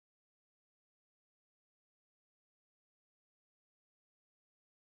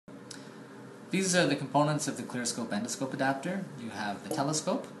These are the components of the ClearScope Endoscope adapter. You have the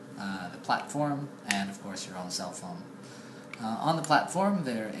telescope, the platform, and of course your own cell phone. On the platform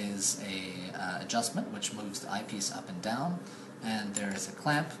there is a adjustment which moves the eyepiece up and down, and there is a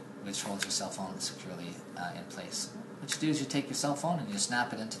clamp which holds your cell phone securely in place. What you do is you take your cell phone and you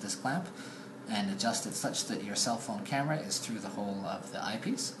snap it into this clamp and adjust it such that your cell phone camera is through the hole of the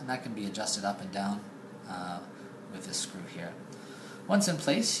eyepiece, and that can be adjusted up and down with this screw here. Once in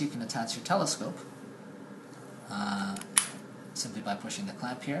place, you can attach your telescope simply by pushing the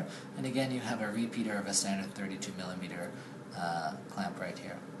clamp here, and again you have a repeater of a standard 32mm clamp right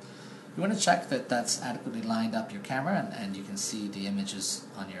here. You want to check that that's adequately lined up your camera and you can see the images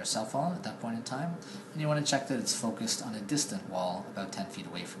on your cell phone at that point in time, and you want to check that it's focused on a distant wall about 10 feet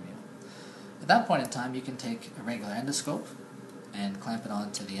away from you. At that point in time you can take a regular endoscope and clamp it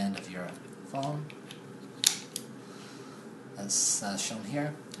onto the end of your phone, as shown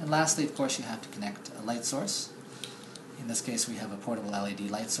here. And lastly, of course, you have to connect a light source. In this case we have a portable LED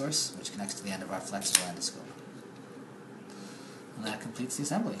light source which connects to the end of our flexible endoscope. And that completes the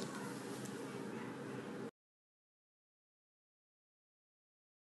assembly.